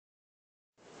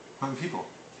How many people?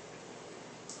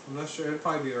 I'm not sure. It'd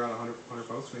probably be around 100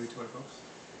 folks, maybe 200 folks.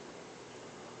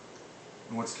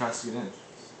 And what's the cost to get in? I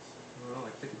don't know,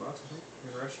 like $50 or something.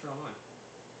 You can register online.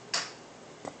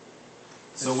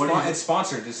 So it's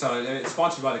sponsored, so it's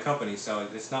sponsored by the company, so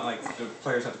it's not like the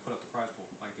players have to put up the prize pool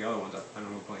like the other ones. I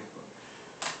don't know who plays, but.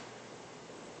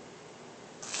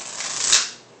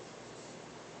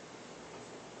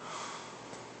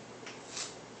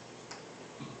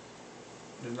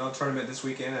 There's another tournament this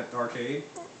weekend at the arcade.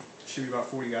 Should be about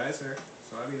 40 guys there,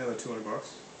 so that'd be another $200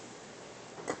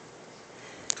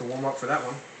 to warm up for that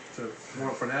one, to warm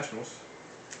up for nationals.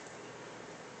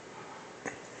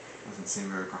 Doesn't seem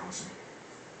very promising.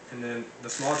 And then the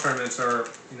small tournaments are,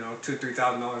 $2,000 to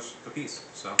 $3,000 a piece.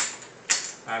 So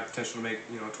I have potential to make,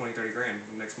 20, 30 grand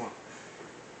next month.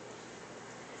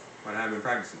 But I haven't been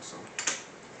practicing, so.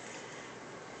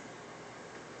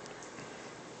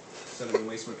 Instead of been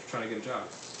wasting trying to get a job.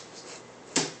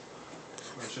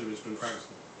 I should have just been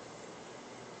practicing.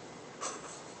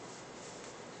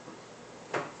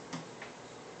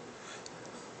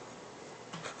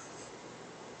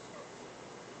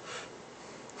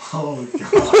 Oh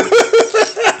God.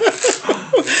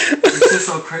 It's just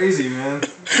so crazy, man.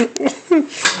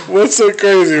 What's so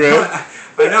crazy, man?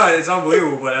 I know, it's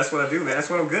unbelievable, but that's what I do, man. That's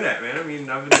what I'm good at, man. I mean,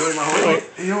 I've been doing it my whole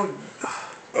life. You know,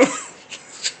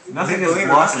 nothing is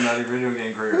lost in that video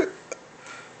game career.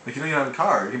 Like, you don't even have a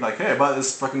car. You can be like, hey, I bought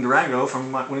this fucking Durango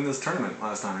from winning this tournament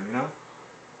last time, you know?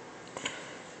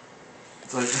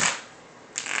 It's like...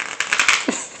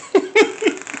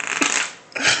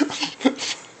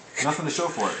 nothing to show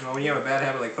for it. Well, when you have a bad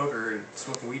habit like poker and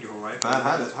smoking weed your whole life. Bad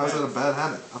habit? How's that a bad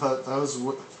habit? I thought that was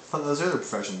the other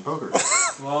profession, poker.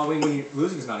 Well, I mean,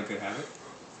 losing is not a good habit.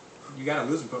 You gotta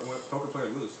lose, but poker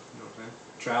players lose. You know what I'm saying?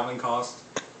 Traveling costs.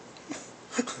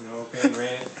 Paying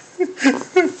rent.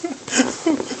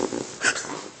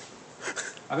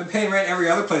 I've been paying rent every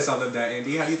other place I lived at,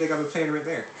 Andy. How do you think I've been paying rent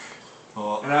there?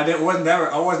 Well, and I wasn't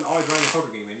always running a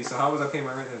poker game, Andy. So how was I paying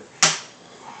my rent then?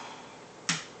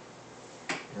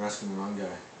 You're asking the wrong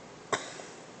guy.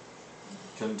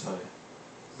 Couldn't tell you.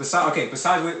 Besides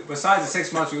the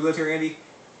 6 months we lived here, Andy,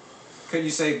 couldn't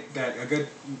you say that a good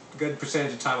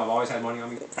percentage of the time I've always had money on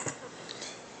me?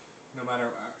 No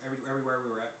matter everywhere we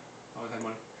were at, I always had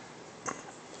money.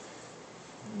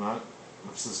 Not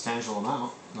a substantial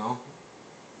amount, no.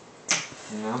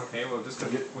 You know? Okay, well, just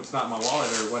because what's not in my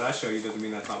wallet or what I show you doesn't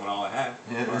mean that's not what all I have.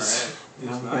 Yeah, there's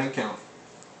a bank account.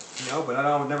 No, but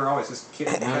I never always just keep.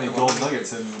 You have any gold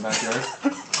nuggets hidden in the backyard?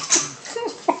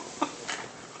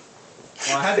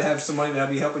 Well, I had to have some money that'd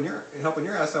be helping your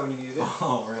ass out when you needed it.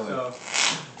 Oh, really? So.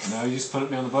 No, you just put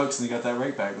me on the books and you got that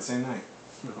rate back the same night.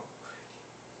 No.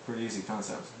 Pretty easy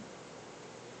concept.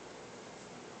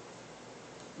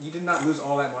 You did not lose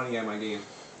all that money at my game.